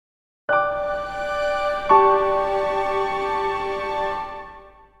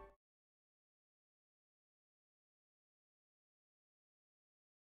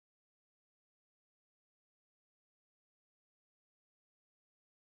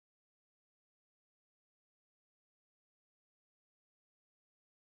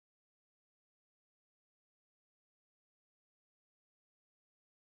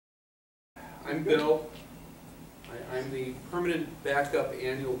I'm Bill. I'm the permanent backup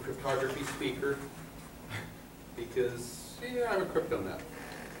annual cryptography speaker because, yeah, I'm a crypto nut.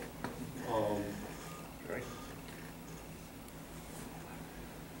 Right.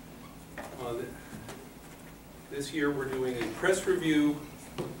 This year we're doing a press review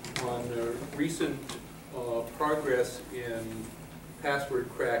on recent progress in password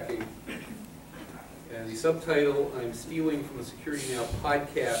cracking. And the subtitle I'm stealing from the Security Now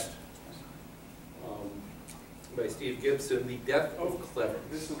podcast by Steve Gibson, The Death of Clever.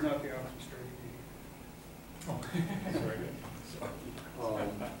 This is not the office strategy.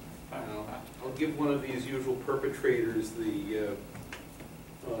 I'll give one of these usual perpetrators the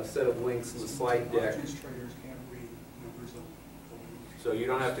set of links in the slide deck. Office traders can't read numbers of So you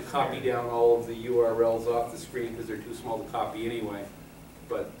don't have to copy down all of the URLs off the screen because they're too small to copy anyway.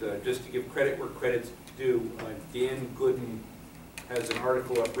 But just to give credit where credit's due, Dan Gooden has an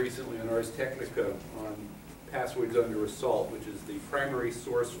article up recently on Ars Technica on passwords under assault, which is the primary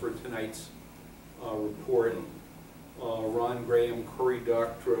source for tonight's report. Ron Graham, Cory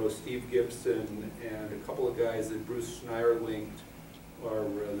Doctorow, Steve Gibson, and a couple of guys that Bruce Schneier linked are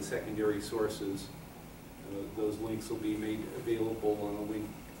the secondary sources. Those links will be made available on the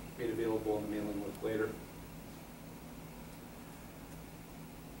mailing list later.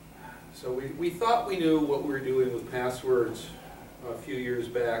 So we thought we knew what we were doing with passwords a few years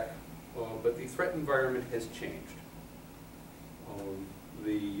back, but the threat environment has changed.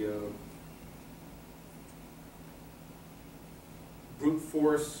 The brute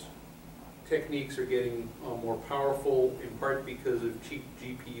force techniques are getting more powerful, in part because of cheap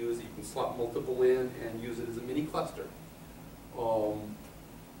GPUs that you can slot multiple in and use it as a mini cluster.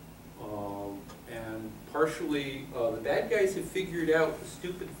 And partially, the bad guys have figured out the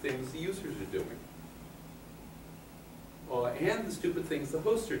stupid things the users are doing. And the stupid things the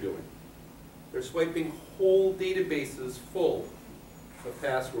hosts are doing. They're swiping whole databases full of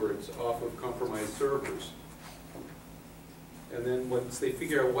passwords off of compromised servers. And then once they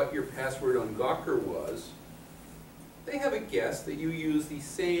figure out what your password on Gawker was, they have a guess that you use the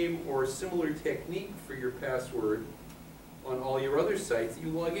same or similar technique for your password on all your other sites that you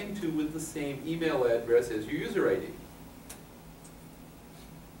log into with the same email address as your user ID.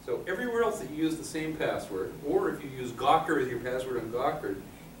 So everywhere else that you use the same password, or if you use Gawker as your password on Gawker,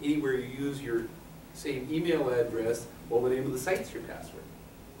 anywhere you use your same email address, well, the name of the site's your password.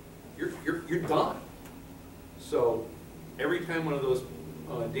 You're done. So every time one of those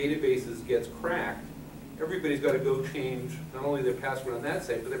databases gets cracked, everybody's got to go change not only their password on that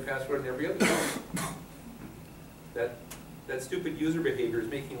site, but their password on every other site. That stupid user behavior is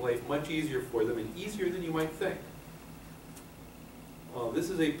making life much easier for them, and easier than you might think. This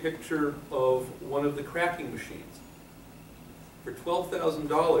is a picture of one of the cracking machines. For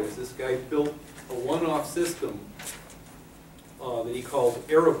 $12,000, this guy built a one-off system that he called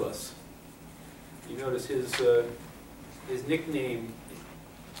Erebus. You notice his nickname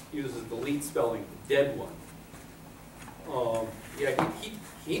uses the lead spelling, dead one. Yeah,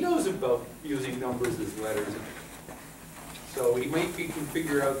 he knows about using numbers as letters. So he can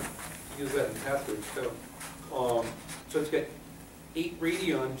figure out to use that in passwords. So it's got 8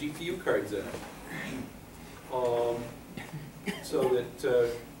 Radeon GPU cards in it. So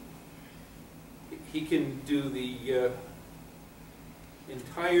that he can do the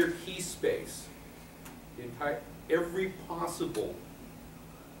entire key space, every possible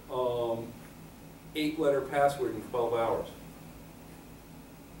 8-letter password in 12 hours.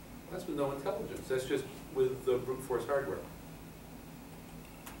 That's with no intelligence. That's just with the brute force hardware.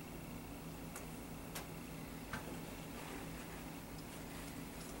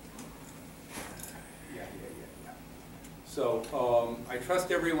 So I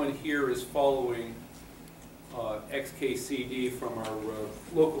trust everyone here is following XKCD from our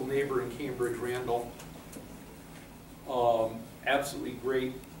local neighbor in Cambridge, Randall. Absolutely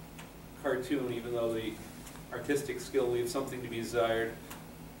great cartoon, even though the artistic skill leaves something to be desired.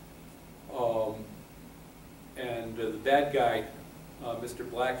 And the bad guy, Mr.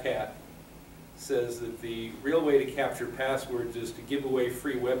 Black Hat, says that the real way to capture passwords is to give away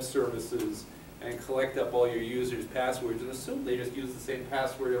free web services and collect up all your users' passwords and assume they just use the same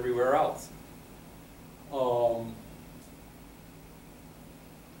password everywhere else.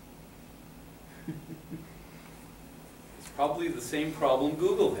 It's probably the same problem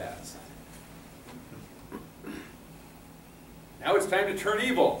Google has. Now it's time to turn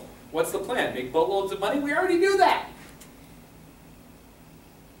evil. What's the plan? Make boatloads of money? We already do that.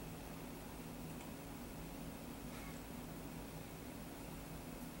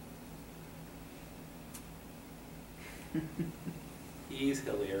 He's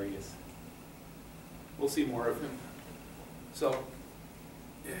hilarious. we'll see more of him. So,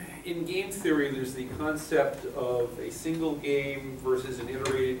 in game theory, there's the concept of a single game versus an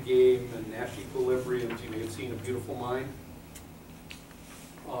iterated game and Nash equilibriums. You may have seen A Beautiful Mind.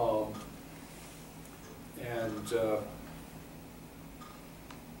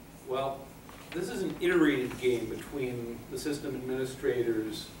 Well, this is an iterated game between the system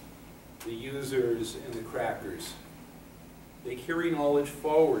administrators, the users, and the crackers. They carry knowledge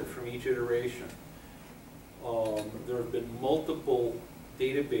forward from each iteration. There have been multiple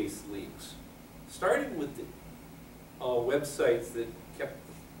database leaks, starting with the websites that kept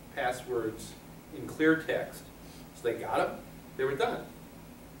passwords in clear text. So they got them, they were done.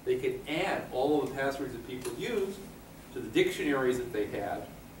 They could add all of the passwords that people used to the dictionaries that they had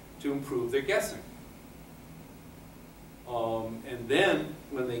to improve their guessing. And then,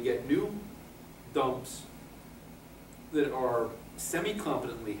 when they get new dumps that are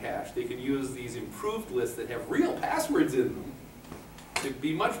semi-competently hashed, they can use these improved lists that have real passwords in them to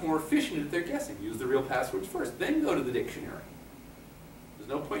be much more efficient at their guessing. Use the real passwords first, then go to the dictionary. There's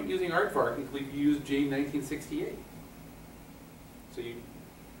no point in using aardvark until you use Jane 1968. So you,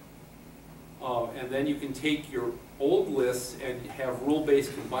 and then you can take your old lists and have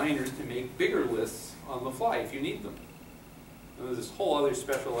rule-based combiners to make bigger lists on the fly if you need them. And there's this whole other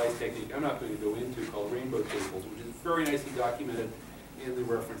specialized technique I'm not going to go into called rainbow tables, which is very nicely documented in the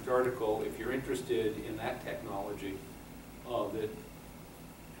referenced article if you're interested in that technology that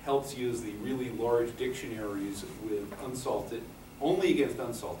helps use the really large dictionaries with unsalted, only against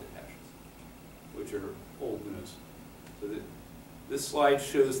unsalted hashes, which are old news. So this slide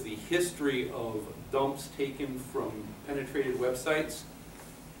shows the history of dumps taken from penetrated websites.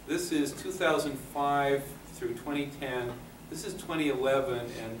 This is 2005 through 2010. This is 2011,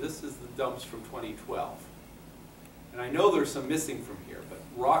 and this is the dumps from 2012. And I know there's some missing from here, but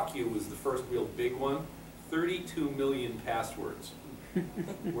RockU was the first real big one. 32 million passwords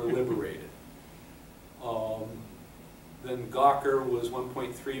were liberated. Then Gawker was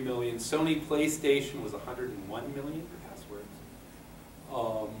 1.3 million. Sony PlayStation was 101 million passwords.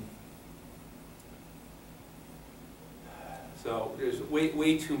 So there's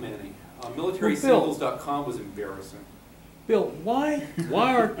way too many. MilitarySingles.com was embarrassing. Bill, why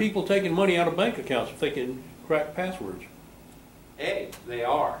aren't people taking money out of bank accounts if they can crack passwords? They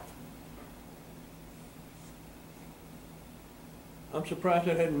are. I'm surprised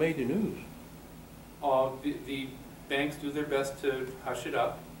that hadn't made the news. The banks do their best to hush it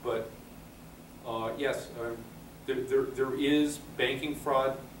up, but yes, there is banking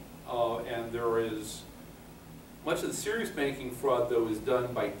fraud, and there is much of the serious banking fraud, though, is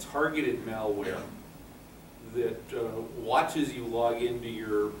done by targeted malware that watches you log into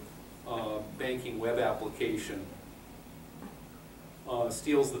your banking web application,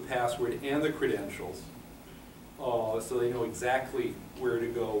 steals the password and the credentials, so they know exactly where to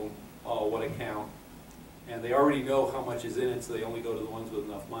go, what account, and they already know how much is in it, so they only go to the ones with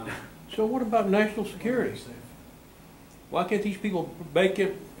enough money. So what about national security? Why can't these people break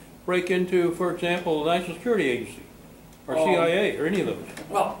into, for example, the National Security Agency, or CIA, or any of those?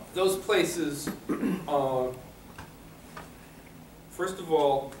 Well, those places, first of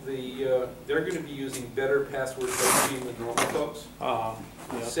all, they're going to be using better password hygiene than normal folks. Yeah.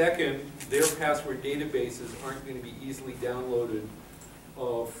 Second, their password databases aren't going to be easily downloaded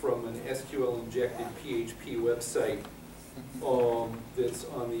from an SQL-injected PHP website that's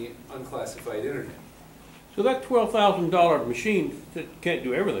on the unclassified internet. So that $12,000 machine that can't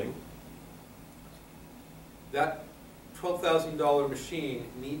do everything. That $12,000 machine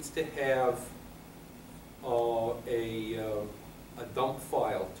needs to have a dump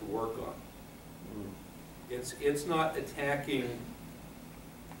file to work on. It's not attacking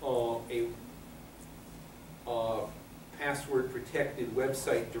a password protected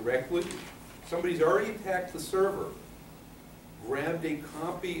website directly. Somebody's already attacked the server, grabbed a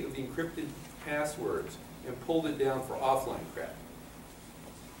copy of the encrypted passwords, and pulled it down for offline cracking.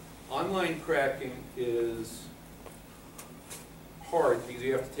 Online cracking is hard because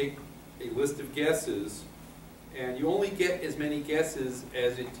you have to take a list of guesses, and you only get as many guesses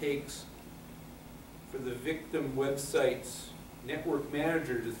as it takes for the victim website's network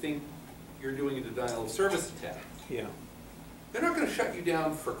manager to think you're doing a denial of service attack. Yeah. They're not going to shut you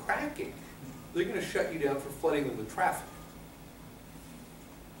down for cracking. They're going to shut you down for flooding them with traffic.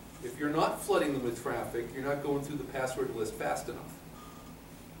 If you're not flooding them with traffic, you're not going through the password list fast enough.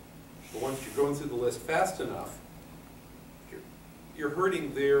 But once you're going through the list fast enough, you're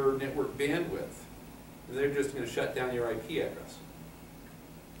hurting their network bandwidth, and they're just going to shut down your IP address.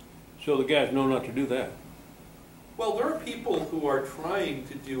 So the guys know not to do that. Well, there are people who are trying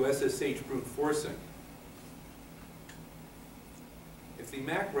to do SSH brute forcing If the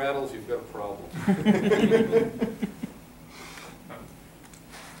Mac rattles, you've got a problem.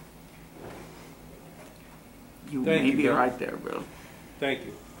 You Thank may you, be Bill. right there, Bill. Thank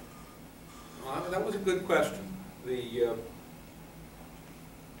you. That was a good question. This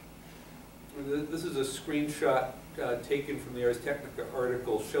is a screenshot taken from the Ars Technica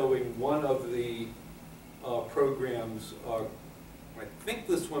article showing one of the programs. I think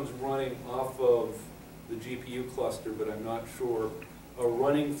this one's running off of the GPU cluster, but I'm not sure,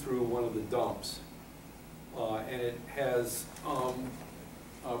 running through one of the dumps. And it has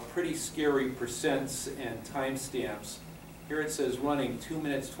pretty scary percents and timestamps. Here it says running 2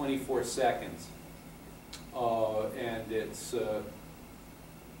 minutes 24 seconds. And it's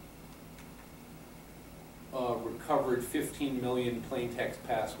recovered 15 million plain text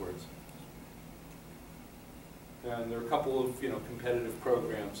passwords. And there are a couple of competitive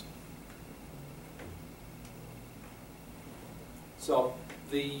programs. So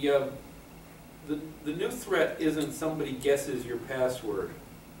the new threat isn't somebody guesses your password.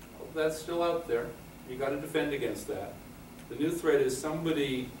 That's still out there. You got to defend against that. The new threat is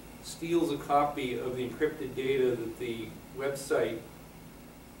somebody steals a copy of the encrypted data that the website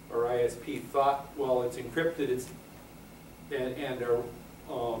or ISP thought, well, it's encrypted, and our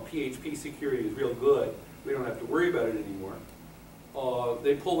PHP security is real good. We don't have to worry about it anymore.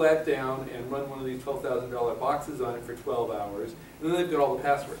 They pull that down and run one of these $12,000 boxes on it for 12 hours, and then they've got all the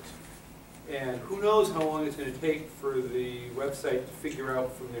passwords. And who knows how long it's going to take for the website to figure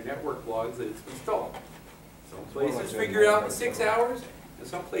out from their network logs that it's been stolen. Some places figure it out in 6 hours, and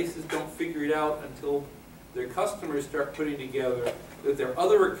some places don't figure it out until their customers start putting together that their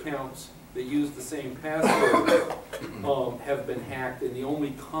other accounts that use the same password have been hacked, and the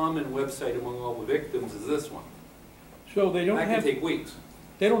only common website among all the victims is this one. So they don't That have, can take weeks.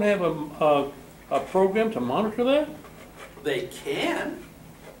 they don't have a program to monitor that? They can.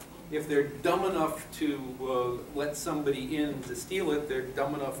 If they're dumb enough to let somebody in to steal it, they're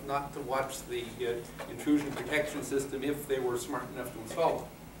dumb enough not to watch the intrusion protection system if they were smart enough to install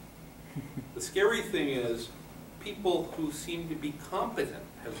it. The scary thing is, people who seem to be competent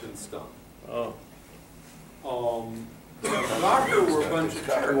have been stung. Oh. Docker were a bunch of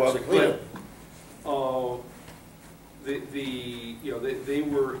jerks, but they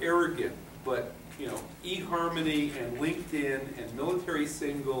were arrogant, but eHarmony and LinkedIn and military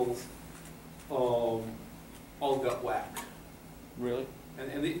singles all got whacked. Really?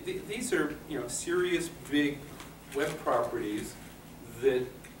 And these are serious big web properties that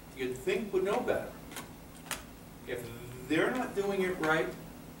you'd think would know better. If they're not doing it right,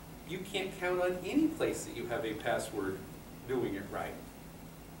 you can't count on any place that you have a password doing it right.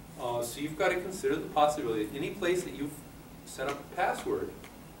 So you've got to consider the possibility that any place that you've set up a password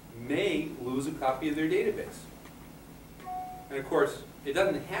may lose a copy of their database. And of course, it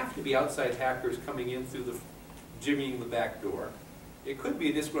doesn't have to be outside hackers coming in through the jimmying the back door. It could be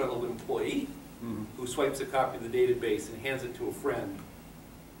a disgruntled employee who swipes a copy of the database and hands it to a friend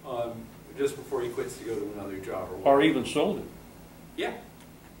just before he quits to go to another job or whatever. Or even sold it. Yeah.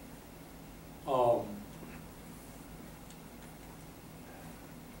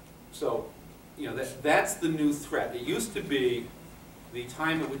 So, that's the new threat. It used to be the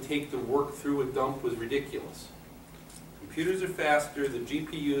time it would take to work through a dump was ridiculous. Computers are faster, the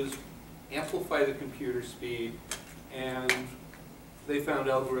GPUs amplify the computer speed, and they found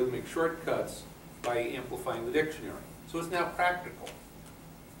algorithmic shortcuts by amplifying the dictionary. So it's now practical,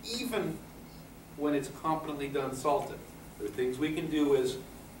 even when it's competently done salted. There are things we can do as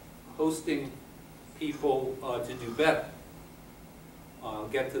hosting people to do better. I'll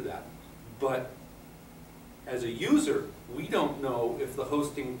get to that. But as a user, we don't know if the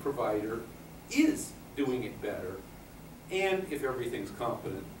hosting provider is doing it better and if everything's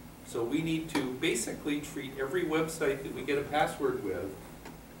competent. So we need to basically treat every website that we get a password with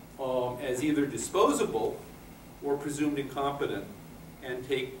as either disposable or presumed incompetent and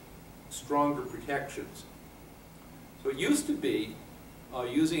take stronger protections. So it used to be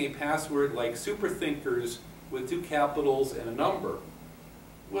using a password like superthinkers with 2 capitals and a number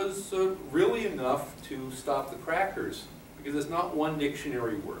was really enough to stop the crackers, because it's not one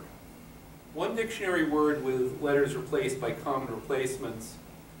dictionary word. One dictionary word with letters replaced by common replacements,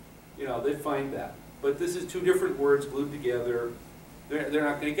 they'd find that. But this is 2 different words glued together. They're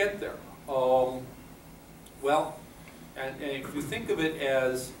not going to get there. Well, and if you think of it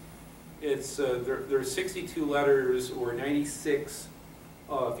as there are 62 letters or 96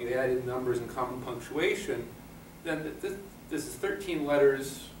 if you add in numbers and common punctuation, then this is 13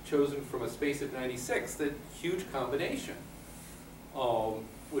 letters chosen from a space of 96, that huge combination,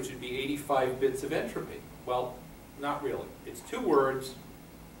 which would be 85 bits of entropy. Well, not really. It's 2 words.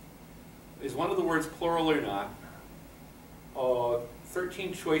 Is one of the words plural or not?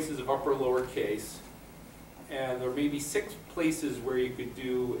 13 choices of upper lower case. And there may be 6 places where you could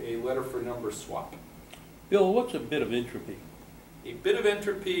do a letter for number swap. Bill, what's a bit of entropy? A bit of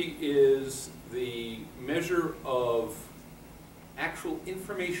entropy is the measure of actual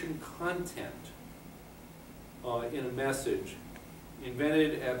information content in a message,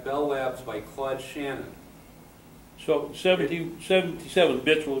 invented at Bell Labs by Claude Shannon. So 77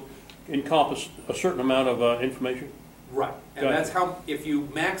 bits will encompass a certain amount of information? Right. And Got that's it. how, if you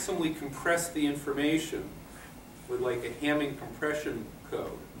maximally compress the information with like a Hamming compression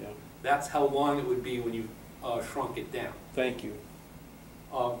code, Yeah. that's how long it would be when you shrunk it down. Thank you.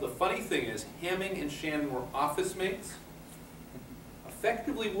 The funny thing is, Hamming and Shannon were office mates,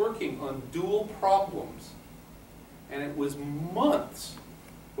 effectively working on dual problems, and it was months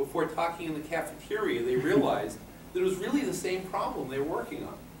before talking in the cafeteria they realized that it was really the same problem they were working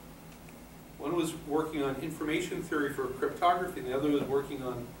on. One was working on information theory for cryptography, and the other was working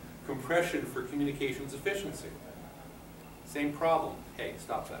on compression for communications efficiency. Same problem. Hey,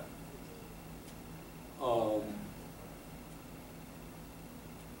 stop that.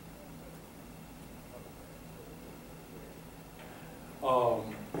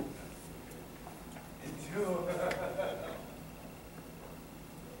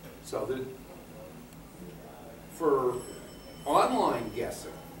 So that for online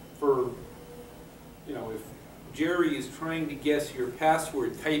guessing, for, you know, if Jerry is trying to guess your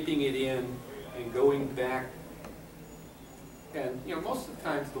password, typing it in and going back, and you know, most of the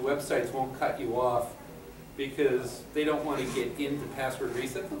times the websites won't cut you off because they don't want to get into password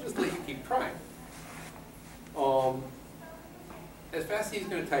reset, they'll just let you keep trying. As fast as he's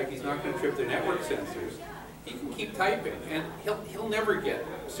going to type, he's not going to trip their network sensors. He can keep typing, and he'll never get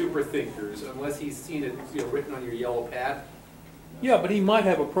super thinkers unless he's seen it, you know, written on your yellow pad. Yeah, but he might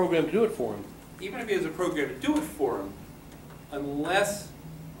have a program to do it for him. Even if he has a program to do it for him, unless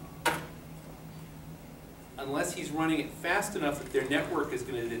he's running it fast enough that their network is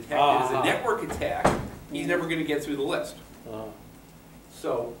going to detect it as a network attack, he's never going to get through the list.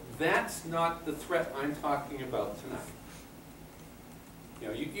 So that's not the threat I'm talking about tonight. You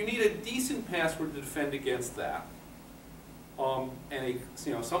know, you need a decent password to defend against that, and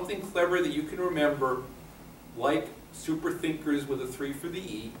something clever that you can remember, like super thinkers with a 3 for the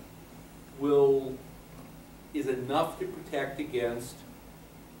E, is enough to protect against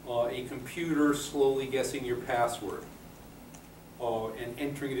a computer slowly guessing your password and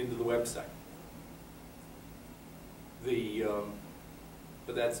entering it into the website.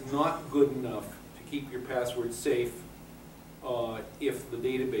 But that's not good enough to keep your password safe if the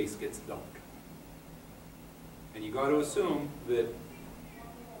database gets dumped. And you got to assume that,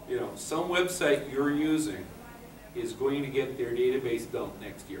 you know, some website you're using is going to get their database dumped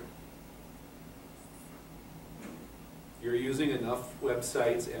next year. You're using enough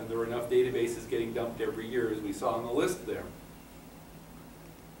websites, and there are enough databases getting dumped every year, as we saw on the list there.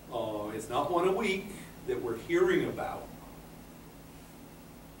 It's not one a week that we're hearing about,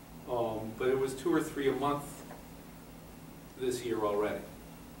 but it was 2 or 3 a month this year already.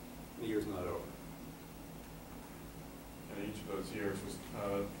 The year's not over. And each of those years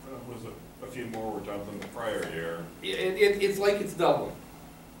was a few more were dumped than the prior year. It's like it's doubling.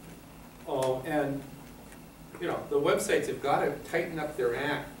 And you know, the websites have got to tighten up their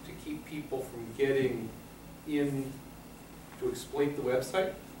act to keep people from getting in to exploit the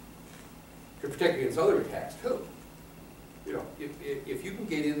website, to protect against other attacks too. You know, if you can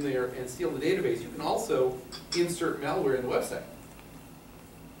get in there and steal the database, you can also insert malware in the website,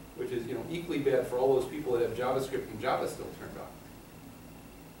 which is, you know, equally bad for all those people that have JavaScript and Java still turned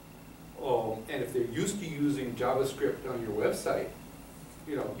on. And if they're used to using JavaScript on your website,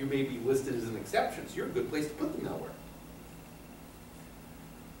 you know, you may be listed as an exception, so you're a good place to put the malware.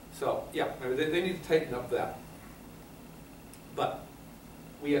 So, yeah, they need to tighten up that. But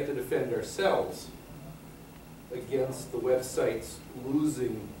we have to defend ourselves against the websites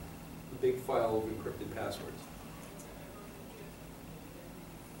losing the big file of encrypted passwords.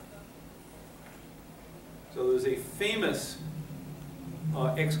 So there's a famous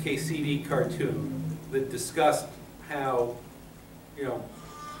XKCD cartoon that discussed how, you know,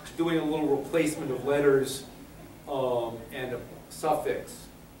 doing a little replacement of letters and a suffix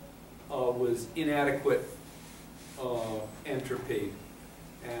was inadequate entropy.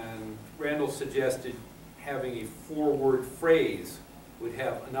 And Randall suggested having a 4-word phrase would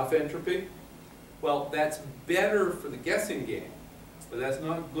have enough entropy. Well, that's better for the guessing game, but that's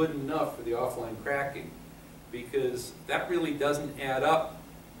not good enough for the offline cracking, because that really doesn't add up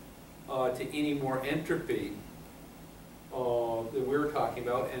to any more entropy that we're talking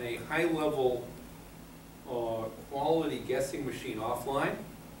about, and a high-level quality guessing machine offline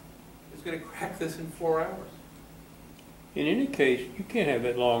is going to crack this in 4 hours. In any case, you can't have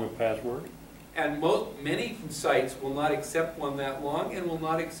that long a password. And many sites will not accept one that long and will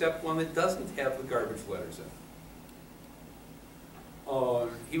not accept one that doesn't have the garbage letters in it.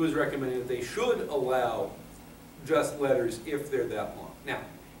 He was recommending that they should allow just letters if they're that long. Now,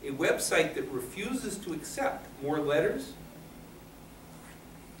 a website that refuses to accept more letters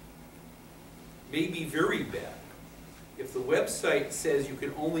may be very bad. If the website says you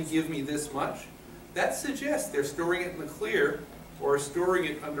can only give me this much, that suggests they're storing it in the clear or storing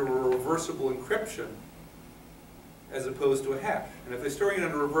it under a reversible encryption as opposed to a hash. And if they're storing it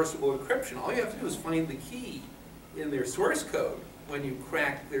under reversible encryption, all you have to do is find the key in their source code when you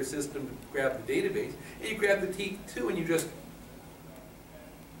crack their system to grab the database, and you grab the T2 and you just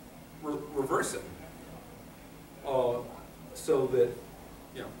reverse it. So that,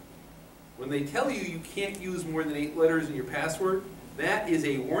 you know, when they tell you you can't use more than 8 letters in your password, that is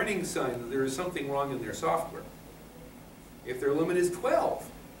a warning sign that there is something wrong in their software. If their limit is 12,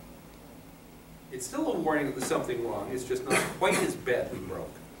 it's still a warning that there's something wrong. It's just not quite as badly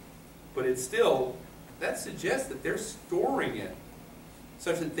broke. But it's still, that suggests that they're storing it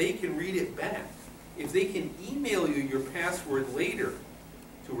such that they can read it back. If they can email you your password later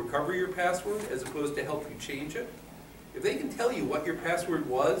to recover your password as opposed to help you change it, if they can tell you what your password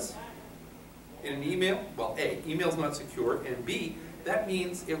was in an email, well, A, email's not secure, and B, that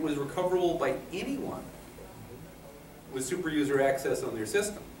means it was recoverable by anyone with super user access on their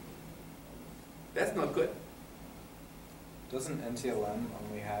system. That's not good. Doesn't NTLM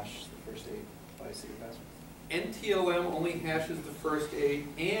only hash the first 8 bytes of your password? NTLM only hashes the first 8,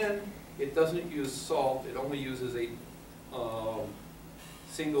 and it doesn't use salt. It only uses a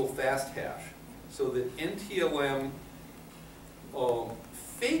single fast hash. So that NTLM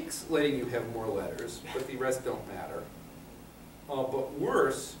fakes letting you have more letters, but the rest don't matter. But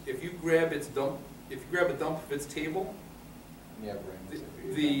worse, if you grab its dump, if you grab a dump of its table, Yeah,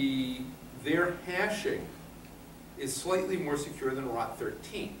 their hashing is slightly more secure than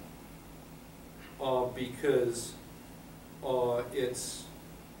ROT13 because it's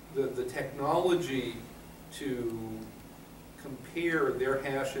the technology to compare their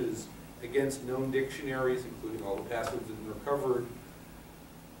hashes against known dictionaries, including all the passwords that have been recovered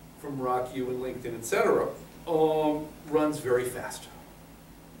from RockU and LinkedIn, etc., runs very fast.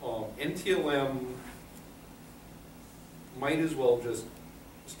 NTLM might as well just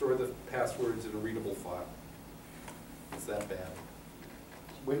store the passwords in a readable file. It's that bad.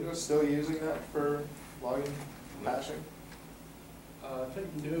 Is Windows still using that for login hashing? I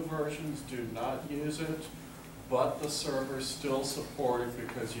think new versions do not use it, but the servers still support it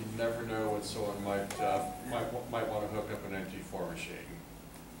because you never know when someone might want to hook up an NT4 machine.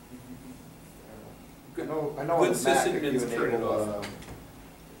 I know on Good the Mac, if sysadmins turn it off.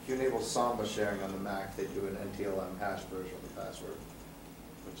 if you enable Samba sharing on the Mac, they do an NTLM hash version of the password,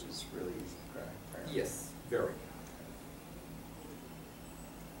 which is really easy to crack. apparently. Yes, very.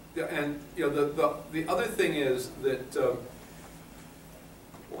 Yeah, and you know the other thing is that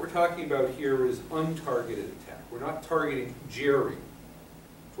what we're talking about here is untargeted attack. We're not targeting Jerry.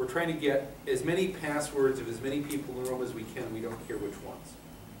 We're trying to get as many passwords of as many people in the room as we can. We don't care which ones.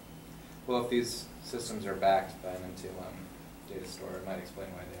 Well, if these systems are backed by an NTLM data store, it might explain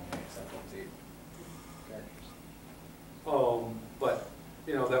why they only accept up to 8 characters. But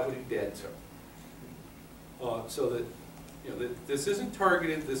you know that would be dead too. So that you know that this isn't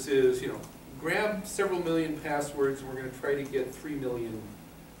targeted. This is grab several million passwords, and we're going to try to get 3 million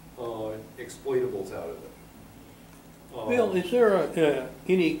exploitables out of it. Bill, is there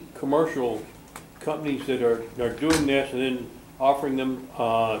any commercial companies that are doing this and then offering them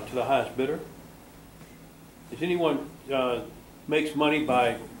to the highest bidder? Is anyone makes money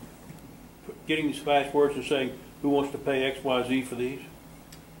by getting these passwords and saying who wants to pay X, Y, Z for these?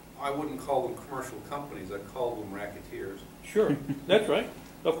 I wouldn't call them commercial companies. I'd call them racketeers. Sure, that's right,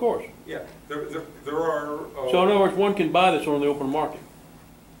 of course. Yeah, there are. So in other words, one can buy this on the open market.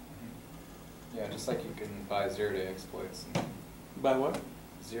 Yeah, just like you can buy zero-day exploits. Buy what?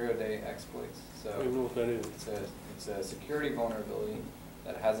 Zero-day exploits. I don't even know what that is. It's a security vulnerability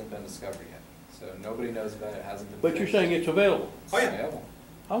that hasn't been discovered yet. So nobody knows about it. It hasn't been But you're fixed. saying it's available. It's Oh, yeah. available.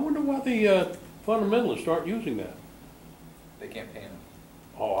 I wonder why the fundamentalists aren't using that. They can't pay them.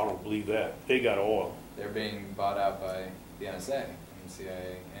 Oh, I don't believe that. They got oil. They're being bought out by the NSA and the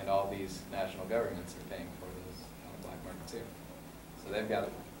CIA, and all these national governments are paying for this on the black market too. So they've got a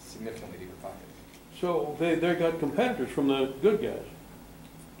significantly deeper pocket. So they got competitors from the good guys.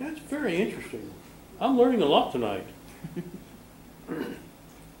 That's very interesting. I'm learning a lot tonight.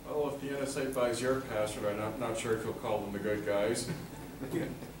 Well, if the NSA buys your password, I'm not sure if you'll call them the good guys.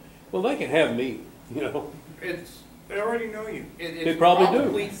 Well, they can have me, you know. They already know you. They probably do. It's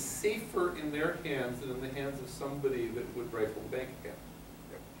probably safer in their hands than in the hands of somebody that would rifle a bank account.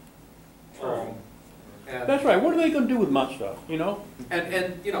 And- That's right. What are they gonna do with my stuff, you know?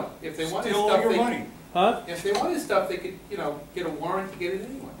 And, you know, if they want his Steal all stuff, your they, money. Huh? if they want his stuff, they could, you know, get a warrant to get it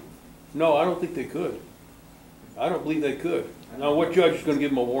anyway. No, I don't think they could. I don't believe they could. Now, what judge is gonna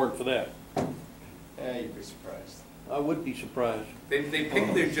give them a warrant for that? Yeah, you'd be surprised. I would be surprised. They pick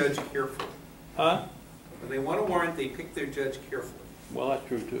their judge carefully. Huh? When they want a warrant, they pick their judge carefully. Well, that's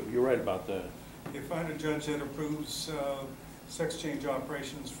true too. You're right about that. You find a judge that approves sex change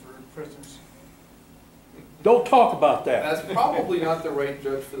operations for prisoners. Don't talk about that. That's probably not the right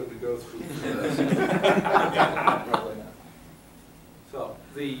judge for them to go through. Probably not. So,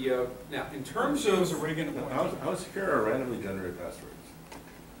 now, in terms Shows a of Reagan appointment. How secure are randomly generated passwords?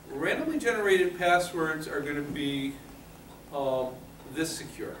 randomly generated passwords are going to be this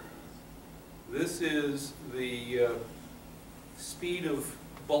secure. This is the speed of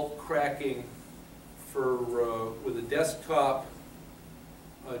bulk cracking for with a desktop,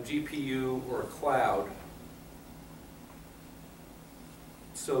 a GPU, or a cloud,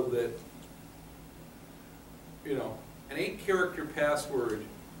 so that, you know, an 8-character password,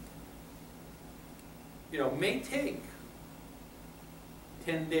 you know, may take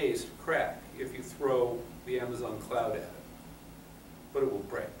 10 days to crack if you throw the Amazon cloud at it, but it will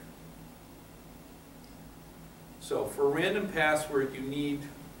break. So for a random password, you need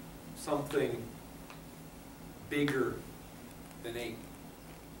something bigger than 8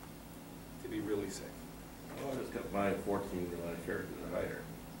 to be really safe. Oh, I just kept my 14 characters or higher.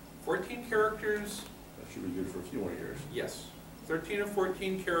 14 characters, That should be good for a few more years. yes. 13 or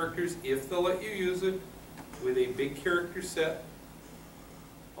 14 characters, if they'll let you use it, with a big character set,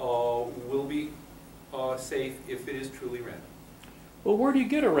 will be safe if it is truly random. Well, where do you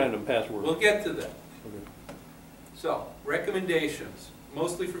get a random password? We'll get to that. Okay. So, recommendations,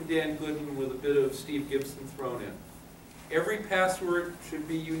 mostly from Dan Gooden with a bit of Steve Gibson thrown in. Every password should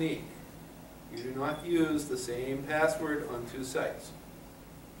be unique. You do not use the same password on 2 sites.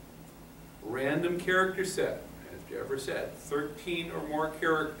 Random character set, as Jeffrey said, 13 or more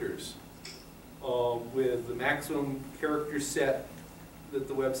characters with the maximum character set that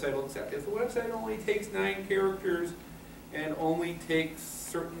the website will accept. If the website only takes 9 characters and only takes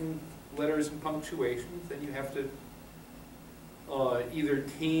certain letters and punctuations, then you have to either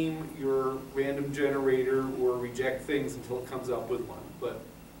tame your random generator or reject things until it comes up with one. But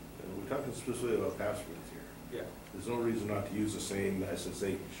And we're talking specifically about passwords here. yeah, There's no reason not to use the same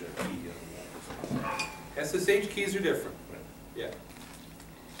SSH key. SSH keys are different. Yeah.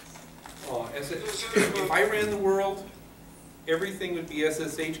 If I ran the world, everything would be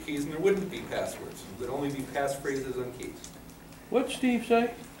SSH keys and there wouldn't be passwords. There'd only be passphrases on keys. What'd Steve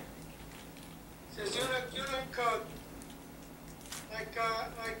say? Says unit code, like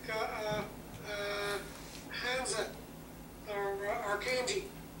Hansa or kanji.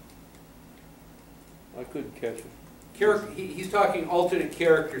 I couldn't catch it. He's talking alternate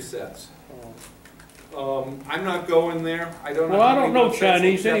character sets. Oh. I'm not going there. I don't know. Well, I how don't many know websites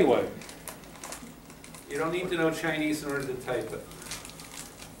Chinese accept it. anyway. You don't need to know Chinese in order to type it.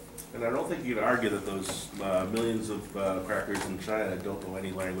 And I don't think you can argue that those millions of crackers in China don't know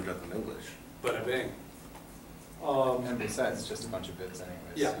any language other than English. Bada bing. And besides, it's just a bunch of bits anyways.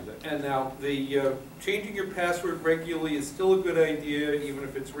 Yeah, and now the changing your password regularly is still a good idea, even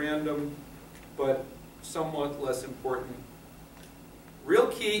if it's random, but somewhat less important. Real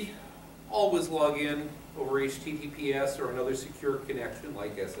key, always log in over HTTPS or another secure connection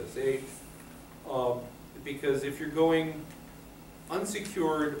like SSH, because if you're going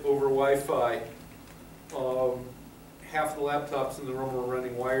unsecured over Wi-Fi, half the laptops in the room are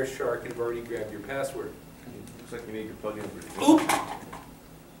running Wireshark and have already grabbed your password. Looks like you need your plug-in for Oop!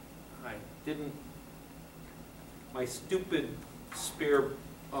 I didn't, my stupid spare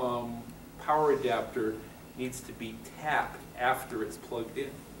power adapter needs to be tapped after it's plugged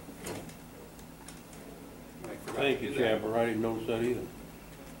in. I forgot Thank to you, do that. Champer. I didn't notice that either.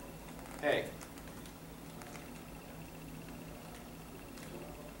 Hey.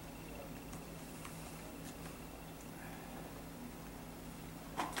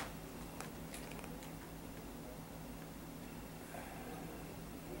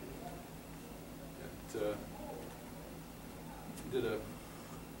 Did a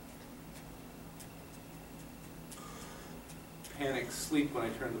panic sleep when I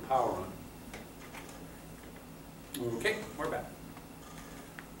turned the power on. Okay, we're back.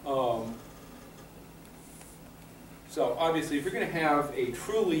 So obviously, if you're going to have a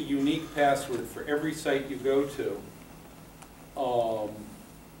truly unique password for every site you go to,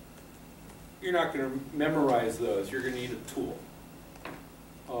 you're not going to memorize those. You're going to need a tool.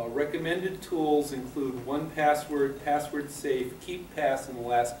 Recommended tools include 1Password, Password Safe, KeepPass, and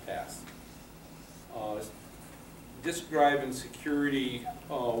LastPass. Disk Drive and Security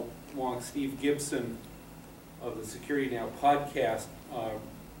wonk Steve Gibson of the Security Now podcast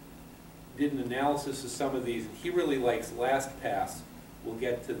did an analysis of some of these. He really likes LastPass. We'll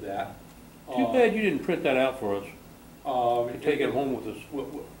get to that. Too bad you didn't print that out for us and take it home with us. Well,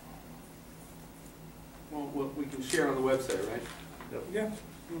 we can share on the website, right? Yeah.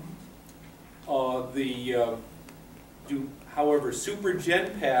 However, Super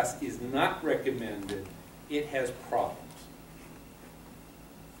Gen Pass is not recommended. It has problems.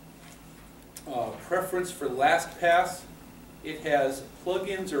 Preference for LastPass. It has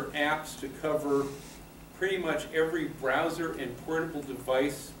plugins or apps to cover pretty much every browser and portable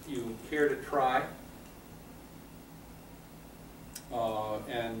device you care to try. I'm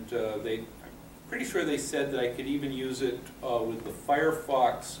pretty sure they said that I could even use it with the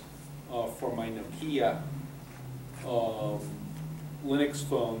Firefox for my Nokia Linux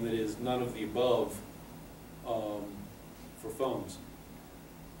phone that is none of the above for phones.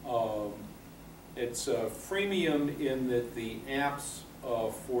 It's freemium in that the apps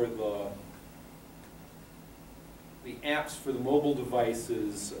for the mobile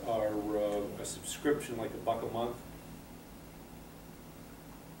devices are a subscription, like $1 a month.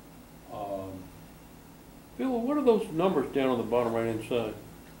 Bill, what are those numbers down on the bottom right-hand side?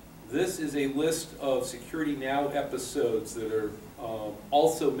 This is a list of Security Now episodes that are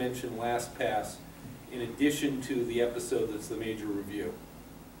also mention LastPass in addition to the episode that's the major review.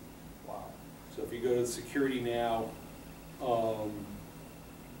 Wow. So if you go to Security Now,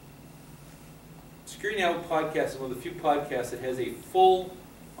 Security Now podcast is one of the few podcasts that has a full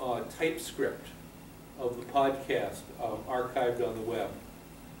typescript of the podcast archived on the web.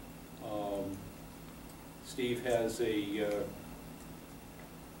 Steve has a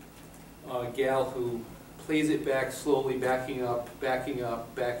gal who plays it back slowly, backing up,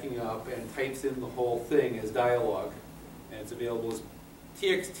 and types in the whole thing as dialogue. And it's available as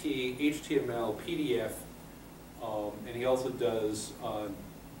TXT, HTML, PDF, and he also does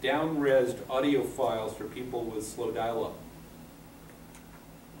down-resed audio files for people with slow dial-up.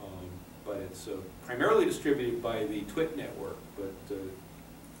 But it's primarily distributed by the Twit network, but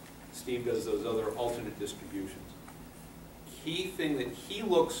Steve does those other alternate distributions. Key thing that he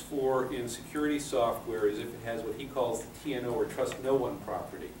looks for in security software is if it has what he calls the TNO or Trust No One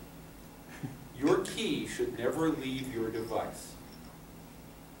property. Your key should never leave your device.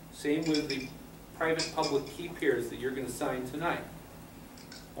 Same with the private public key pairs that you're going to sign tonight.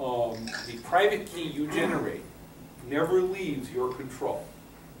 The private key you generate never leaves your control.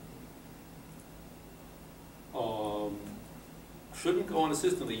 Shouldn't go on a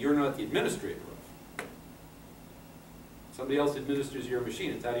system that you're not the administrator of. Somebody else administers your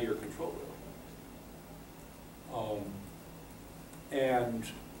machine, it's out of your control. And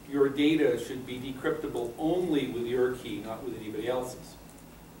your data should be decryptable only with your key, not with anybody else's.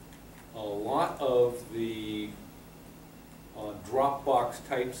 A lot of the Dropbox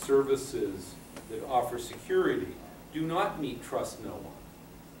type services that offer security do not meet Trust No One,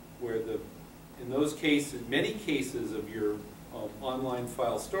 where in those cases, many cases of your online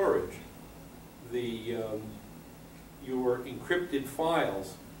file storage, your encrypted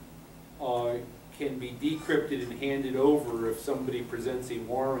files can be decrypted and handed over if somebody presents a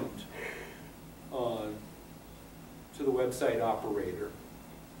warrant to the website operator.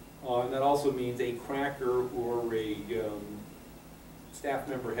 And that also means a cracker or a staff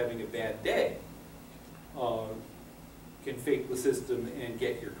member having a bad day can fake the system and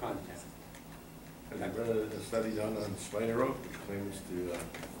get your content. Have you read a study done on Spider Oak, which claims to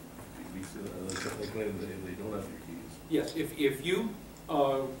they claim they don't have your keys? Yes, if you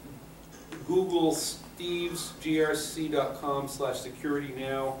Google Steve's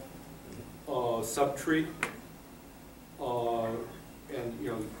grc.com/securitynow subtree, and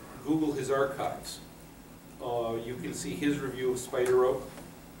Google his archives, you can see his review of Spider Oak.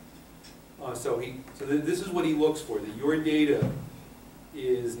 So this is what he looks for: that your data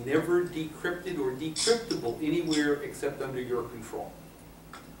is never decrypted or decryptable anywhere except under your control.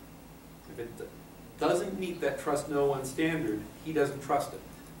 If it doesn't meet that Trust No One standard, he doesn't trust it.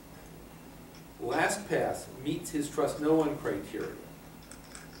 LastPass meets his Trust No One criteria.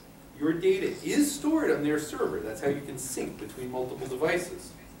 Your data is stored on their server. That's how you can sync between multiple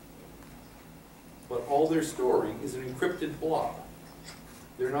devices. But all they're storing is an encrypted blob.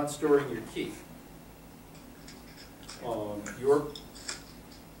 They're not storing your key. Your,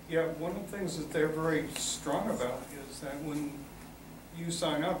 Yeah, one of the things that they're very strong about is that when you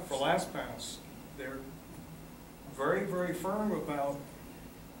sign up for LastPass, they're very, very firm about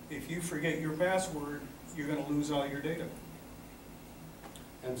if you forget your password, you're gonna lose all your data.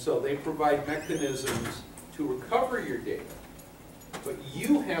 and so they provide mechanisms to recover your data, but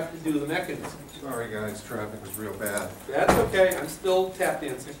you have to do the mechanism. Sorry, guys, traffic was real bad. That's okay, I'm still tap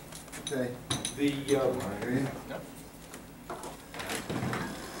dancing. Okay. The,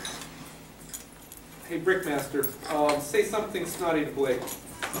 hey Brickmaster, say something snotty to Blake.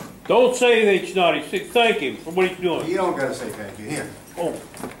 Don't say anything snotty, say thank him for what he's You doing. don't gotta say thank you. Here, Oh,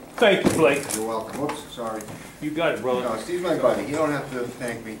 thank you, Blake. you're welcome. Whoops, sorry. You got it, brother. No, Steve's my buddy. You don't have to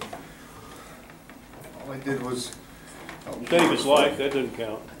thank me. All I did was help him Save his life, that doesn't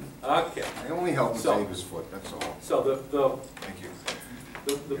count. Okay, I only helped him So- save his foot, that's all. so Thank you.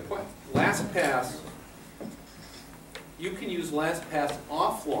 the point, LastPass, you can use LastPass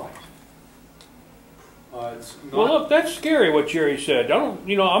offline. It's Well, not. look, that's scary what Jerry said. I don't,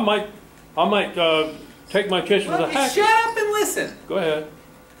 you know, I might take my chances with a Look, hacker. shut up and listen. Go ahead.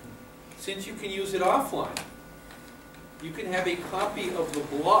 Since you can use it offline, you can have a copy of the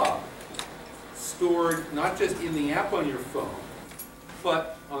blog stored not just in the app on your phone,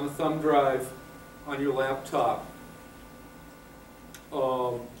 but on a thumb drive, on your laptop.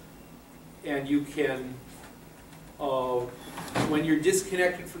 And you can, when you're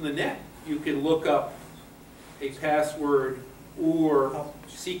disconnected from the net, you can look up a password or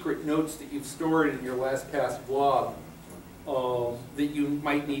secret notes that you've stored in your LastPass blog that you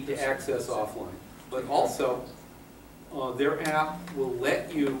might need to access offline. But also, their app will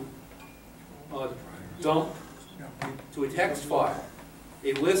let you dump to a text file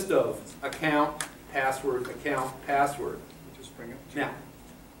a list of account, password, Just bring it. Now,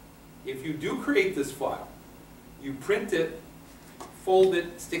 if you do create this file, you print it, fold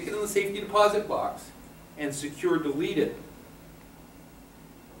it, stick it in the safety deposit box, and secure delete it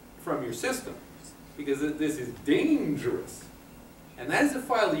from your system, because this is dangerous. And that is a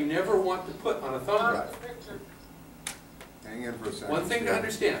file you never want to put on a thumb drive. Hang in for a second. One thing to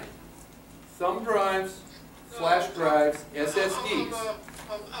understand, thumb drives, flash drives, SSDs,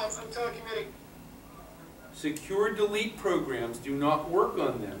 I'm telecommuting. secure delete programs do not work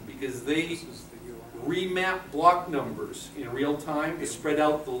on them because they remap block numbers in real time to spread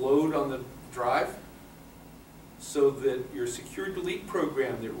out the load on the drive, so that your secure delete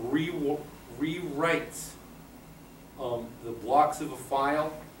program that rewrites the blocks of a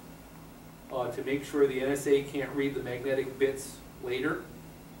file to make sure the NSA can't read the magnetic bits later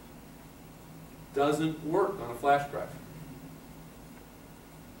doesn't work on a flash drive.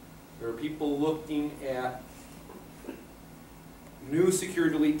 There are people looking at new secure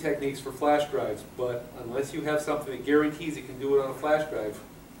delete techniques for flash drives, but unless you have something that guarantees it can do it on a flash drive,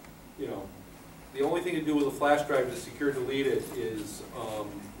 you know, the only thing to do with a flash drive to secure delete it is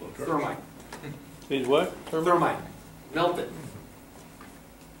thermite. Is what? Thermite. Melt it.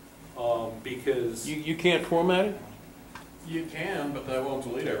 Because You can't format it? You can, but that won't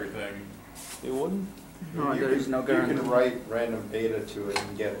delete everything. It wouldn't? No, there's no guarantee. You can write random data to it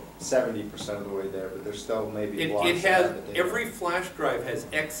and get 70% of the way there, but there's still maybe blocks. it has, of the data. every flash drive has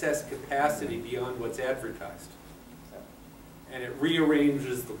excess capacity beyond what's advertised. And it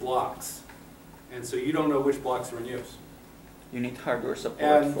rearranges the blocks. And so you don't know which blocks are in use. You need hardware support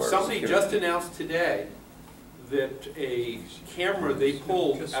And for somebody security. just announced today that a camera they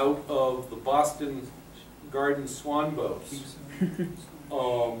pulled out of the Boston Garden swan boats,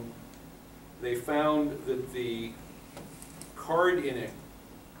 they found that the card in it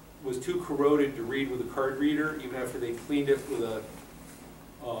was too corroded to read with a card reader, even after they cleaned it with a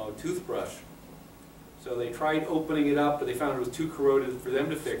toothbrush. So they tried opening it up, but they found it was too corroded for them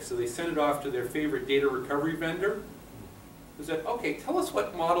to fix. So they sent it off to their favorite data recovery vendor, who said, okay, tell us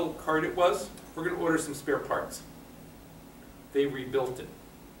what model card it was. We're going to order some spare parts. They rebuilt it.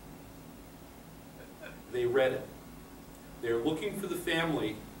 They read it. They're looking for the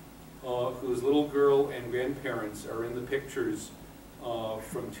family whose little girl and grandparents are in the pictures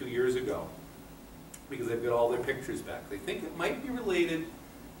from 2 years ago, because they've got all their pictures back. They think it might be related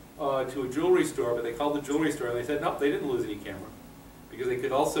to a jewelry store, but they called the jewelry store and they said, nope, they didn't lose any camera, because they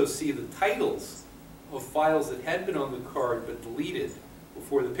could also see the titles of files that had been on the card but deleted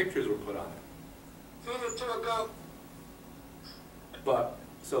before the pictures were put on it. Feed it to a goat. But,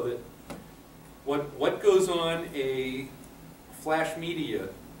 so that what goes on a flash media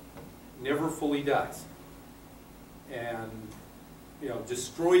never fully dies. And, you know,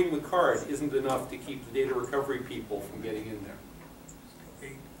 destroying the card isn't enough to keep the data recovery people from getting in there.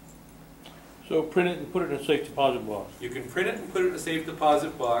 So print it and put it in a safe deposit box. You can print it and put it in a safe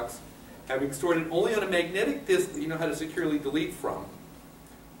deposit box, having stored it only on a magnetic disk that you know how to securely delete from,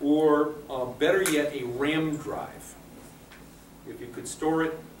 or better yet, a RAM drive. If you could store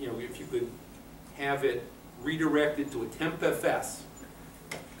it, you know, if you could have it redirected to a TempFS.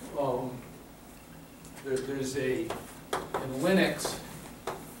 There's a, in Linux,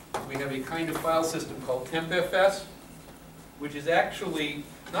 we have a kind of file system called TempFS, which is actually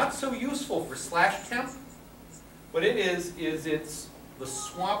not so useful for /temp. What it is it's the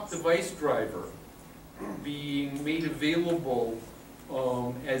swap device driver being made available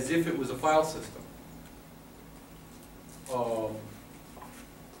as if it was a file system. So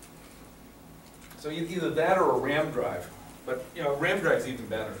either that or a RAM drive, but you know, RAM drive's even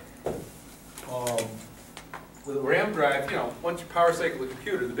better. With a RAM drive, you know, once you power cycle the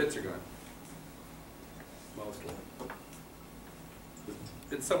computer, the bits are gone. Mostly.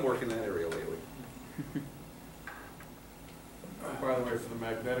 Did some work in that area lately. By the way, for the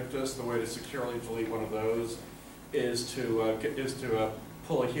magnetic disk, the way to securely delete one of those is to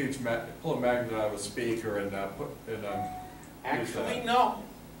pull a magnet out of a speaker and Actually, no.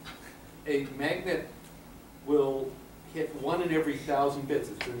 A magnet will hit 1 in every 1,000 bits.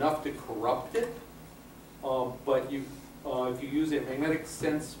 It's enough to corrupt it, but if you use a magnetic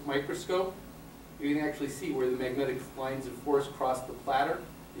sense microscope, you can actually see where the magnetic lines of force cross the platter.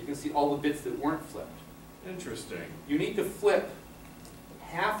 You can see all the bits that weren't flipped. Interesting. You need to flip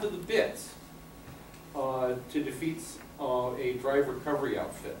half of the bits to defeat a drive recovery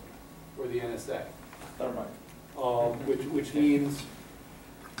outfit, or the NSA. Which means,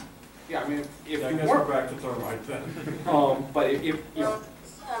 yeah, I mean, if I you guess weren't, we're back to thermite then. but if you know,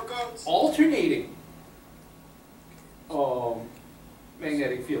 Or goats. alternating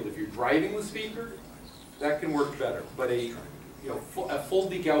magnetic field, if you're driving the speaker, that can work better. But a full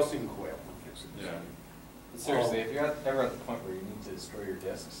degaussing coil. Yeah. Seriously, if you're ever at the point where you need to destroy your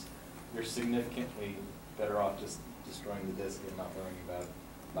disks, you're significantly better off just destroying the disk and not worrying about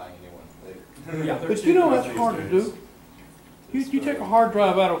buying a new one later. Yeah. But you know that's hard to do. You take a hard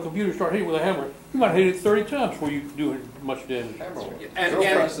drive out of a computer, start hitting it with a hammer, you might hit it 30 times before you do much damage. And then you I don't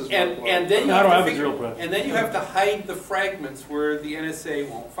have have to a drill press. and then you have to hide the fragments where the NSA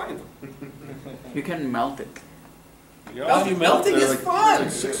won't find them. You can melt it. Melting is fun.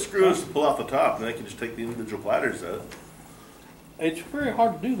 Like 6 screws to pull off the top, and then you can just take the individual platters out. It's very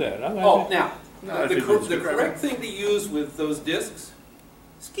hard to do that. Oh, now, No, the if you do the correct thing to use with those discs,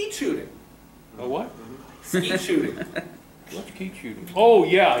 skeet shooting. A what? Skeet shooting. What's skeet shooting? Oh,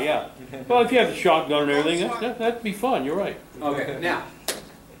 yeah, yeah. Well, if you have the shotgun and everything, that'd be fun, you're right. Okay, now,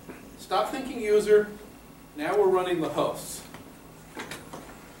 stop thinking user. Now we're running the hosts.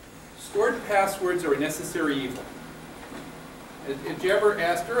 Stored passwords are a necessary evil. As Jabber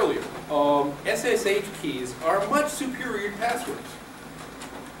asked earlier, SSH keys are much superior to passwords.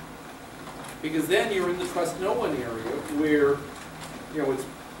 Because then you're in the trust no one area where, you know, it's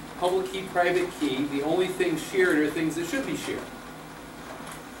public key, private key. The only things shared are things that should be shared.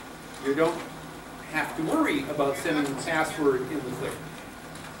 You don't have to worry about sending the password in the clear.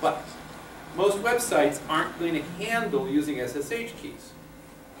 But most websites aren't going to handle using SSH keys.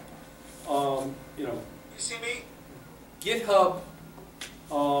 You know, You see me? GitHub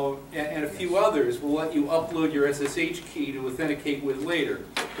and a few others will let you upload your SSH key to authenticate with later,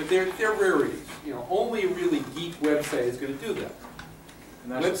 but they're rarities. You know, only a really geek website is going to do that.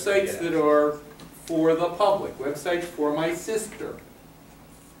 Websites that are for the public, websites for my sister.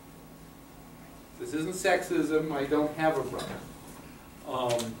 This isn't sexism. I don't have a brother.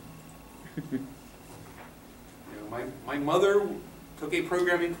 You know, my mother took a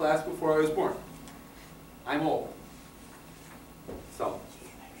programming class before I was born. I'm old. So.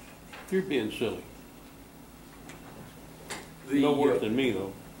 You're being silly. The, No worse than me,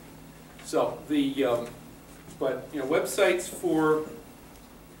 though. So but you know, websites for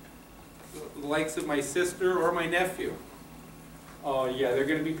the likes of my sister or my nephew, yeah, they're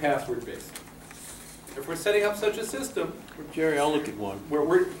going to be password based. If we're setting up such a system, Jerry, I'll look at one.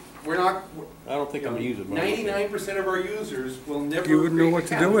 we're not. I don't think I'm going to use it. but I'll look at it. 99% of our users will never. You wouldn't know create what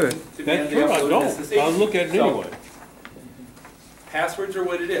to an do with account it. to That's then true, I upload don't. SSH. I'll look at it So, anyway. Passwords are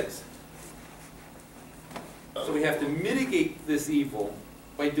what it is. So we have to mitigate this evil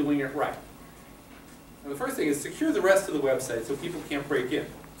by doing it right. And the first thing is secure the rest of the website so people can't break in.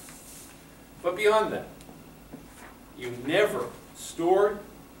 But beyond that, you never store,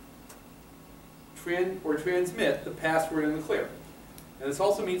 or transmit the password in the clear. And this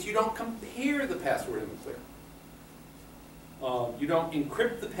also means you don't compare the password in the clear. You don't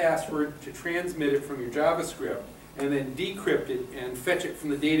encrypt the password to transmit it from your JavaScript and then decrypt it and fetch it from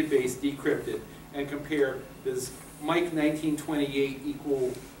the database, decrypt it, and compare, does Mike 1928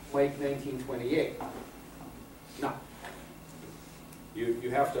 equal Mike 1928? No. You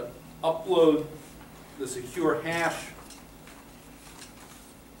have to upload the secure hash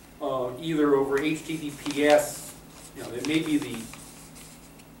either over HTTPS, there may be the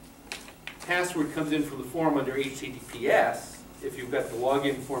password comes in from the form under HTTPS, if you've got the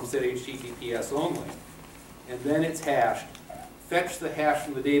login form set HTTPS only, and then it's hashed, fetch the hash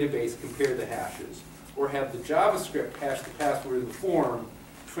from the database, compare the hashes, or have the JavaScript hash the password in the form,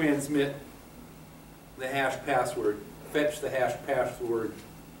 transmit the hashed password, fetch the hashed password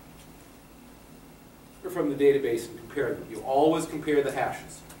from the database and compare them. You always compare the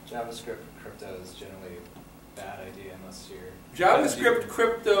hashes. JavaScript crypto is generally a bad idea unless you're... JavaScript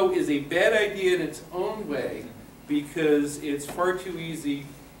crypto is a bad idea in its own way because it's far too easy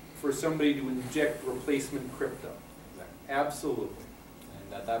for somebody to inject replacement crypto. Exactly. Absolutely.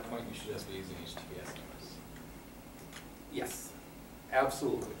 And at that point, you should just be using HTTPS anyways. Yes,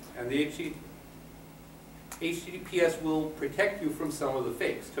 absolutely. And the HTTPS will protect you from some of the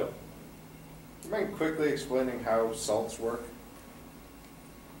fakes too. Do you mind quickly explaining how salts work?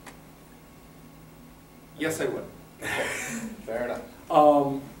 Yes, I would. Fair enough.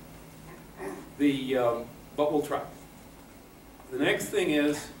 But we'll try. The next thing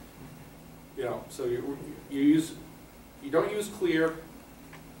is, so you don't use clear.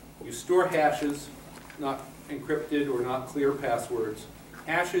 You store hashes, not encrypted or not clear passwords.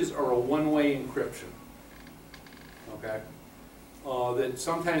 Hashes are a one-way encryption. Okay. That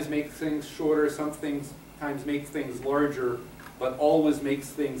sometimes make things shorter, sometimes make things larger, but always makes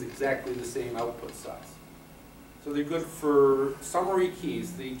things exactly the same output size. So they're good for summary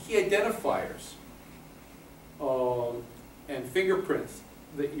keys. The key identifiers and fingerprints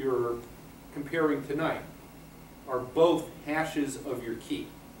that you're comparing tonight are both hashes of your key,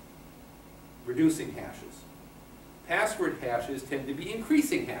 reducing hashes. Password hashes tend to be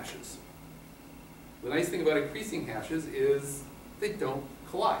increasing hashes. The nice thing about increasing hashes is they don't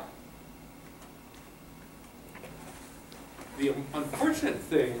collide. The unfortunate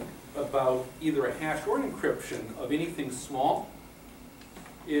thing about either a hash or an encryption of anything small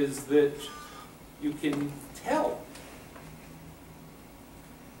is that you can tell.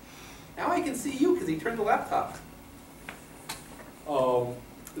 Now I can see you because he turned the laptop.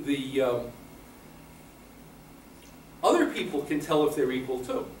 Other people can tell if they're equal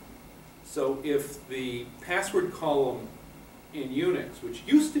too. So if the password column in Unix, which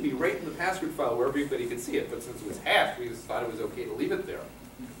used to be right in the password file where everybody could see it, but since it was hashed, we just thought it was okay to leave it there.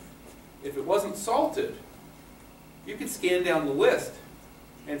 If it wasn't salted, you could scan down the list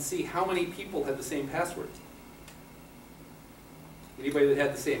and see how many people had the same password. Anybody that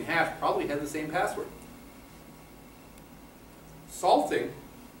had the same hash probably had the same password. Salting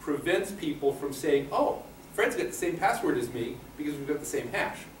prevents people from saying, oh, Fred's got the same password as me because we've got the same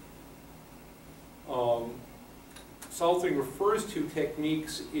hash. Salting refers to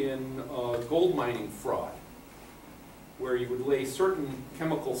techniques in gold mining fraud, where you would lay certain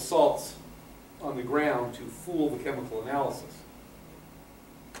chemical salts on the ground to fool the chemical analysis.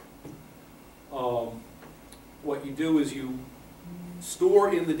 What you do is you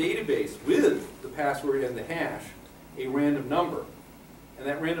store in the database with the password and the hash a random number, and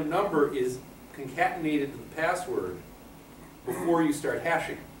that random number is concatenated to the password before you start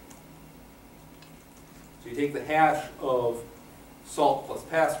hashing it. So you take the hash of salt plus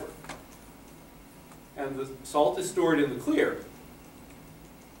password, and the salt is stored in the clear,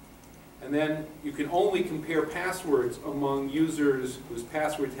 and then you can only compare passwords among users whose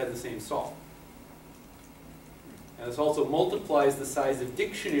passwords had the same salt. And this also multiplies the size of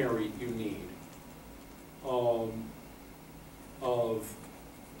dictionary you need of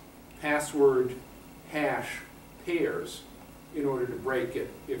password hash pairs in order to break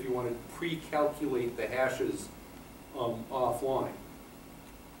it if you want to pre-calculate the hashes offline.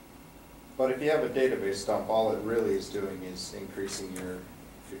 But if you have a database dump, all it really is doing is increasing your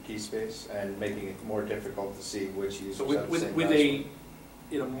key space and making it more difficult to see which users So have the same password.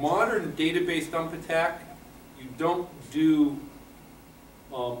 In a modern database dump attack, you don't do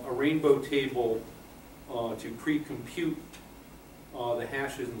a rainbow table to pre-compute the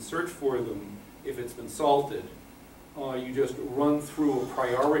hashes and search for them if it's been salted. You just run through a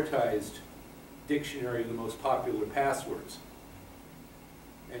prioritized dictionary of the most popular passwords.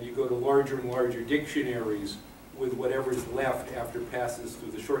 And you go to larger and larger dictionaries with whatever's left after passes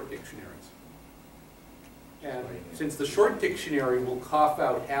through the short dictionaries. And since the short dictionary will cough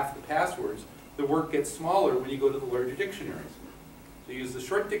out half the passwords, the work gets smaller when you go to the larger dictionaries. So you use the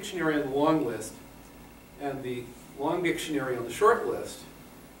short dictionary on the long list, and the long dictionary on the short list,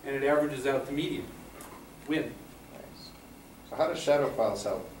 and it averages out the median. Win. Nice. So how does shadow files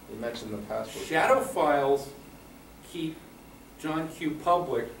help? You mentioned the password. Shadow files keep John Q.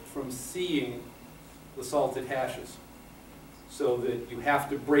 Public from seeing the salted hashes, so that you have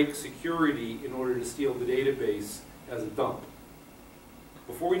to break security in order to steal the database as a dump.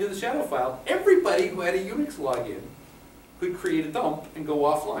 Before we did the shadow file, everybody who had a Unix login could create a dump and go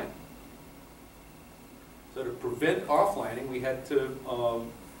offline. So to prevent offlining, we had to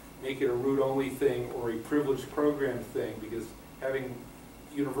make it a root-only thing or a privileged program thing, because having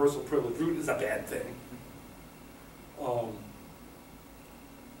universal privilege root is a bad thing.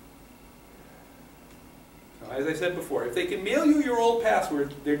 As I said before, if they can mail you your old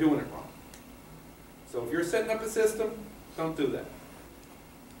password, they're doing it wrong. So if you're setting up a system, don't do that.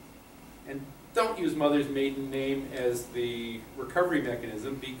 And don't use mother's maiden name as the recovery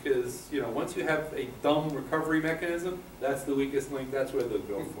mechanism, because once you have a dumb recovery mechanism, that's the weakest link, that's where they'll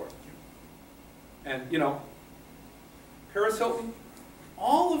go for. And Paris Hilton,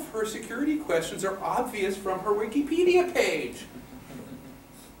 all of her security questions are obvious from her Wikipedia page.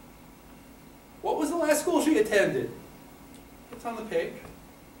 What was the last school she attended? It's on the page.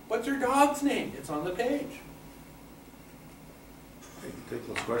 What's her dog's name? It's on the page. You can take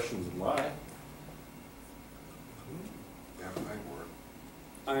those questions and lie. That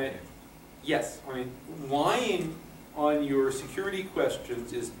might work. Yes, lying on your security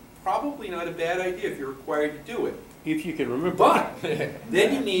questions is probably not a bad idea if you're required to do it. If you can remember. But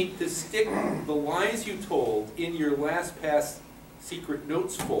then you need to stick the lies you told in your LastPass secret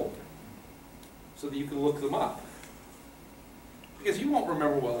notes folder so that you can look them up. Because you won't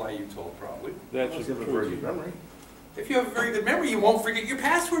remember what lie you told, probably. That's Unless you have a very good memory. If you have a very good memory, you won't forget your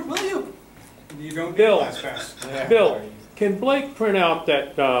password, will you? You don't need Bill. LastPass. Bill, can Blake print out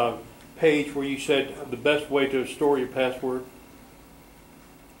that page where you said the best way to store your password?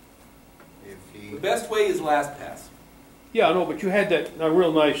 If he, The best way is LastPass. Yeah, I know, but you had that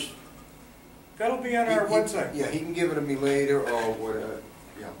real nice. That'll be on our website. yeah, he can give it to me later or whatever,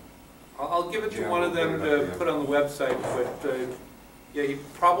 yeah. I'll give it to Yeah, one of we'll them put it up, to yeah. put on the website, but yeah, you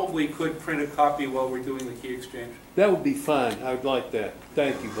probably could print a copy while we're doing the key exchange. That would be fine. I would like that.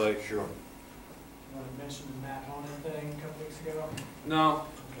 Thank you, Blake. Sure. You want to mention the Matt Honan thing a couple weeks ago? No,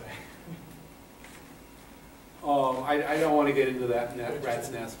 Okay. I don't want to get into that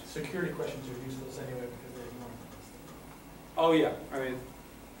rat's nest. Security questions are useless anyway because they're ignoring Oh, yeah,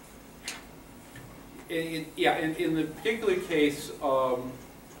 in the particular case,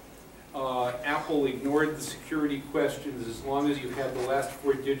 Apple ignored the security questions as long as you had the last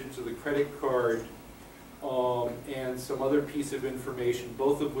 4 digits of the credit card and some other piece of information,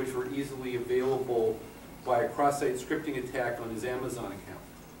 both of which were easily available by a cross-site scripting attack on his Amazon account.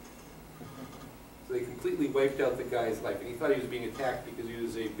 So they completely wiped out the guy's life, and he thought he was being attacked because he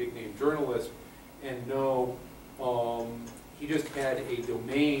was a big-name journalist, and no, he just had a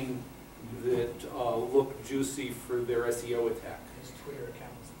domain that looked juicy for their SEO attack. His Twitter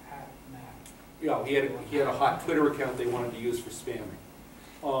account was @Matt. Yeah, he had a hot Twitter account they wanted to use for spamming.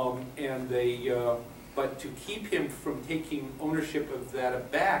 And they, but to keep him from taking ownership of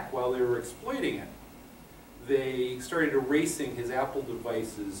that back while they were exploiting it, they started erasing his Apple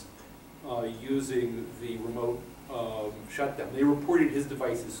devices using the remote shutdown. They reported his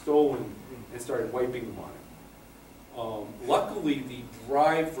devices stolen and started wiping them on it. Luckily, the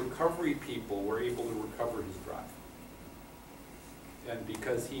drive recovery people were able to recover his drive. And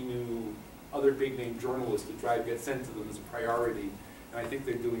because he knew other big-name journalists, the drive gets sent to them as a priority. And I think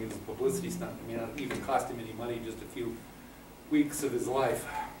they're doing it as a publicity stunt. It may not even cost him any money, just a few weeks of his life.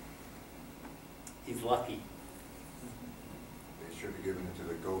 He's lucky. They should be giving it to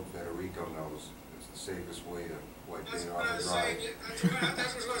the goat that Rico knows. It's the safest way to wipe That's it what I off was the saying. drive. That's what I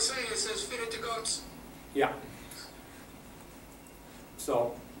was going to say. It says fit it to goats. Yeah.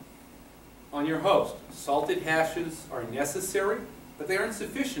 So, on your host, salted hashes are necessary, but they aren't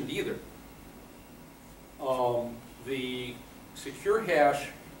sufficient either. The secure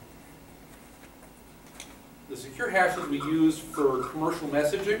hashes we use for commercial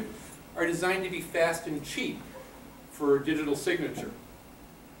messaging are designed to be fast and cheap for digital signature.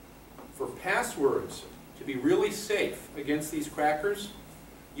 For passwords to be really safe against these crackers,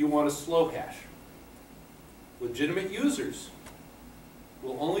 you want a slow hash. Legitimate users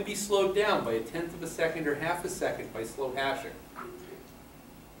will only be slowed down by 1/10 of a second or 1/2 a second by slow hashing.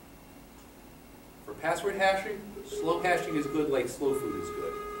 For password hashing, slow hashing is good like slow food is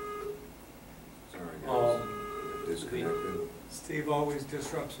good. Sorry, guys. Disconnected. Steve always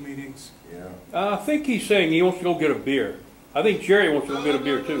disrupts meetings. Yeah. I think he's saying he wants to go get a beer. I think Jerry wants to go get a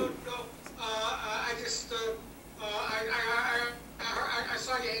beer too. No. I just,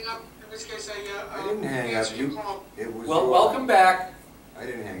 which case I didn't hang up, answer your call. it was. Well, welcome back. I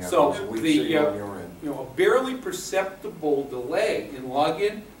didn't hang up, it So, was a weak the, signal on your end. a barely perceptible delay in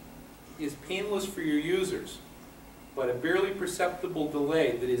login is painless for your users. But a barely perceptible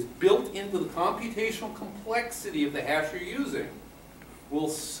delay that is built into the computational complexity of the hash you're using will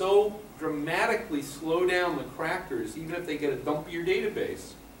so dramatically slow down the crackers, even if they get a dump of your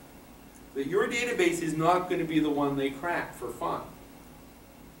database, that your database is not going to be the one they crack for fun.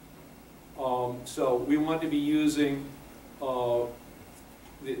 So we want to be using the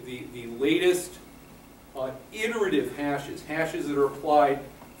latest iterative hashes, hashes that are applied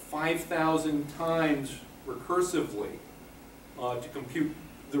 5,000 times recursively to compute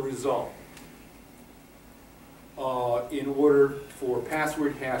the result in order for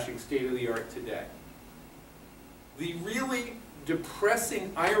password hashing state-of-the-art today. The really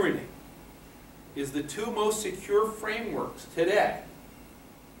depressing irony is the two most secure frameworks today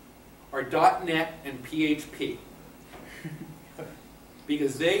are .NET and PHP,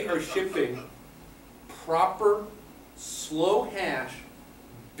 because they are shipping proper, slow hash,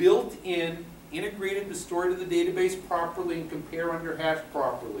 built-in, integrated to store to the database properly and compare under hash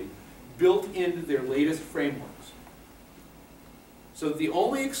properly, built into their latest frameworks. So the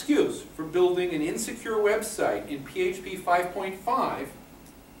only excuse for building an insecure website in PHP 5.5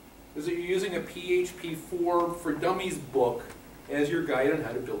 is that you're using a PHP 4 for Dummies book as your guide on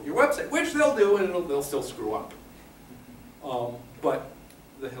how to build your website, which they'll do, and they'll still screw up. But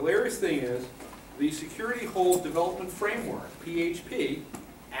the hilarious thing is, the Security Holes Development Framework, PHP,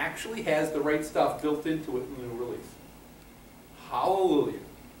 actually has the right stuff built into it in the new release. Hallelujah.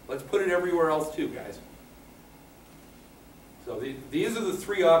 Let's put it everywhere else too, guys. So these are the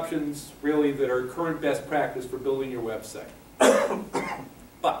three options, really, that are current best practice for building your website.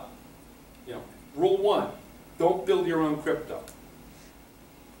 But, rule one, don't build your own crypto.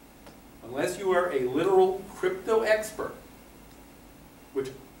 Unless you are a literal crypto expert, which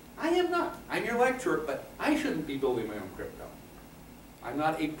I am not. I'm your lecturer, but I shouldn't be building my own crypto. I'm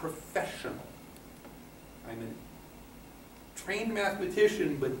not a professional. I'm a trained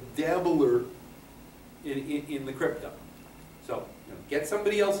mathematician, but dabbler in the crypto. So, get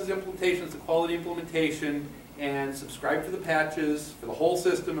somebody else's implementation, it's a quality implementation, and subscribe to the patches for the whole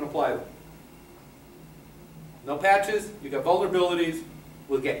system and apply them. No patches, you got vulnerabilities,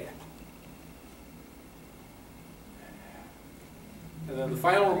 we'll get you. And then the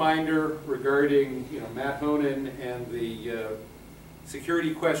final reminder regarding, Matt Honan and the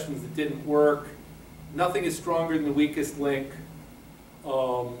security questions that didn't work. Nothing is stronger than the weakest link.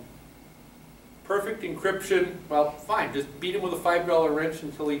 Perfect encryption, well, fine, just beat him with a $5 wrench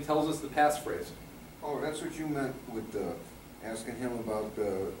until he tells us the passphrase. Oh, that's what you meant with asking him about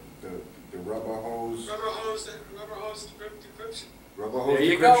the rubber hose? Rubber hose decryption. Rubber hose There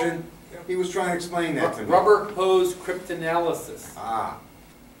you decryption? go. He was trying to explain that to me. Rubber hose cryptanalysis. Ah.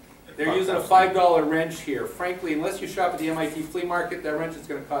 They're using a $5 wrench here. Frankly, unless you shop at the MIT flea market, that wrench is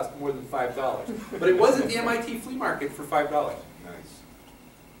going to cost more than $5. But it was at the MIT flea market for $5. Nice.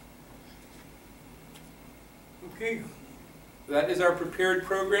 Okay, That is our prepared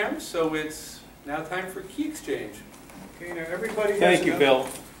program, so it's now time for key exchange. okay, now everybody has Thank you, enough- Bill.